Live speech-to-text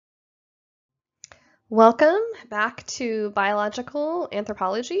Welcome back to biological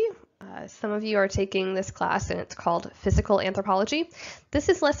anthropology. Some of you are taking this class and it's called physical anthropology. This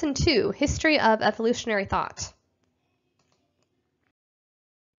is lesson 2, history of evolutionary thought.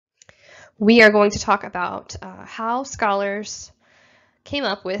 We are going to talk about how scholars came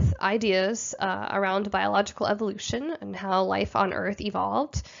up with ideas around biological evolution and how life on Earth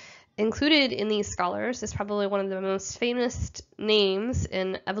evolved. Included in these scholars is probably one of the most famous names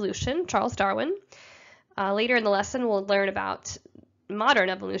in evolution, Charles Darwin. Later in the lesson, we'll learn about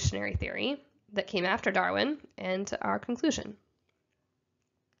modern evolutionary theory that came after Darwin and our conclusion.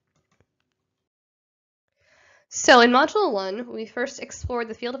 So in Module 1, we first explored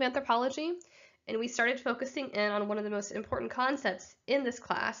the field of anthropology, and we started focusing in on one of the most important concepts in this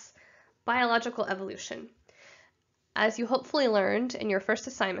class, biological evolution. As you hopefully learned in your first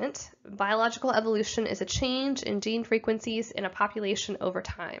assignment, biological evolution is a change in gene frequencies in a population over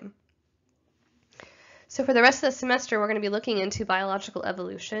time. So for the rest of the semester, we're going to be looking into biological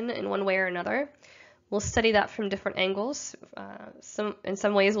evolution in one way or another. We'll study that from different angles. In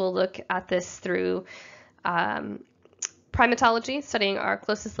some ways, we'll look at this through primatology, studying our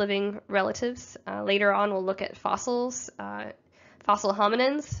closest living relatives. Later on, we'll look at fossils, fossil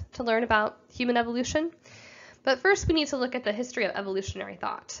hominins, to learn about human evolution. But first, we need to look at the history of evolutionary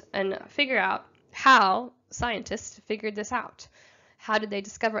thought and figure out how scientists figured this out. How did they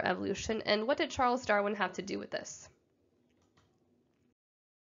discover evolution, and what did Charles Darwin have to do with this?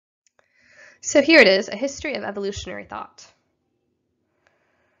 So here it is, a history of evolutionary thought.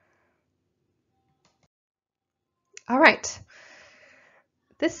 All right.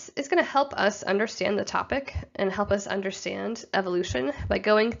 This is going to help us understand the topic and help us understand evolution by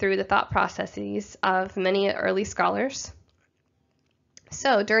going through the thought processes of many early scholars.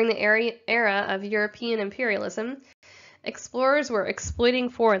 So during the era of European imperialism, explorers were exploiting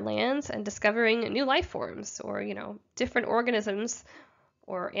foreign lands and discovering new life forms or, different organisms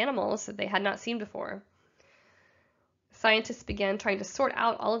or animals that they had not seen before. Scientists began trying to sort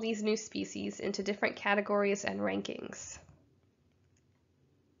out all of these new species into different categories and rankings.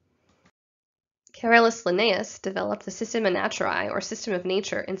 Carolus Linnaeus developed the Systema Naturae, or system of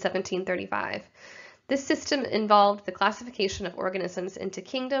nature, in 1735. This system involved the classification of organisms into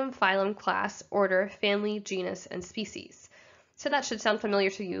kingdom, phylum, class, order, family, genus, and species. So that should sound familiar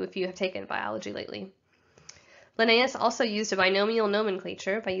to you if you have taken biology lately. Linnaeus also used a binomial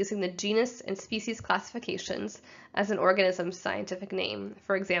nomenclature by using the genus and species classifications as an organism's scientific name,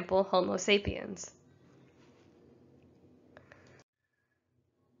 for example, Homo sapiens.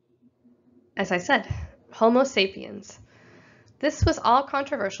 As I said, Homo sapiens. This was all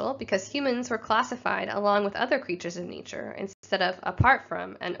controversial because humans were classified along with other creatures of nature instead of apart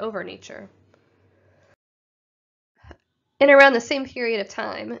from and over nature. In around the same period of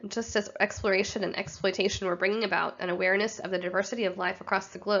time, just as exploration and exploitation were bringing about an awareness of the diversity of life across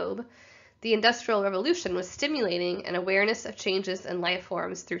the globe, the Industrial Revolution was stimulating an awareness of changes in life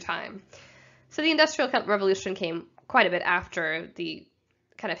forms through time. So the Industrial Revolution came quite a bit after the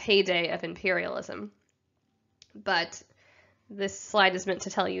kind of heyday of imperialism. But this slide is meant to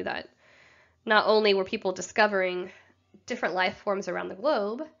tell you that not only were people discovering different life forms around the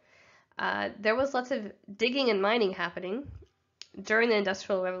globe, there was lots of digging and mining happening during the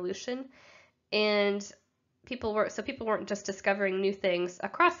Industrial Revolution, and people weren't just discovering new things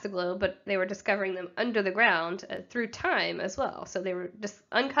across the globe, but they were discovering them under the ground through time as well. So they were just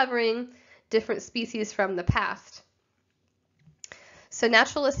uncovering different species from the past. So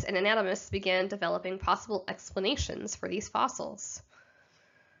naturalists and anatomists began developing possible explanations for these fossils.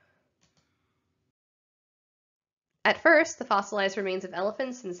 At first, the fossilized remains of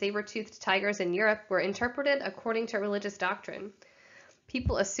elephants and saber-toothed tigers in Europe were interpreted according to religious doctrine.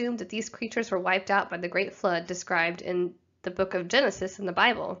 People assumed that these creatures were wiped out by the Great Flood described in the book of Genesis in the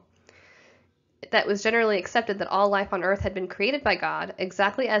Bible. That was generally accepted that all life on Earth had been created by God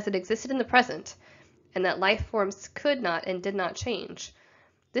exactly as it existed in the present, and that life forms could not and did not change.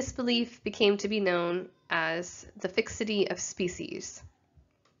 This belief became to be known as the fixity of species.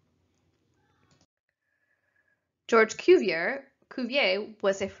 Georges Cuvier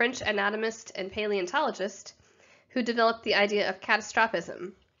was a French anatomist and paleontologist who developed the idea of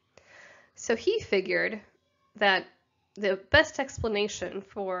catastrophism. So he figured that the best explanation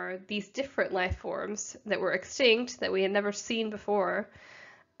for these different life forms that were extinct, that we had never seen before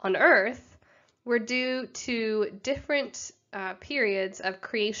on Earth, were due to different periods of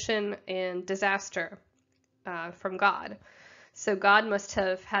creation and disaster from God. So God must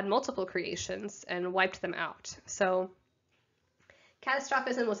have had multiple creations and wiped them out. So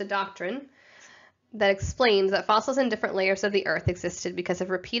catastrophism was a doctrine that explains that fossils in different layers of the earth existed because of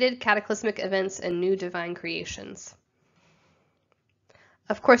repeated cataclysmic events and new divine creations.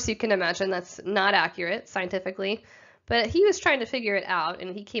 Of course, you can imagine that's not accurate scientifically, but he was trying to figure it out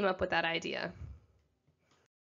and he came up with that idea.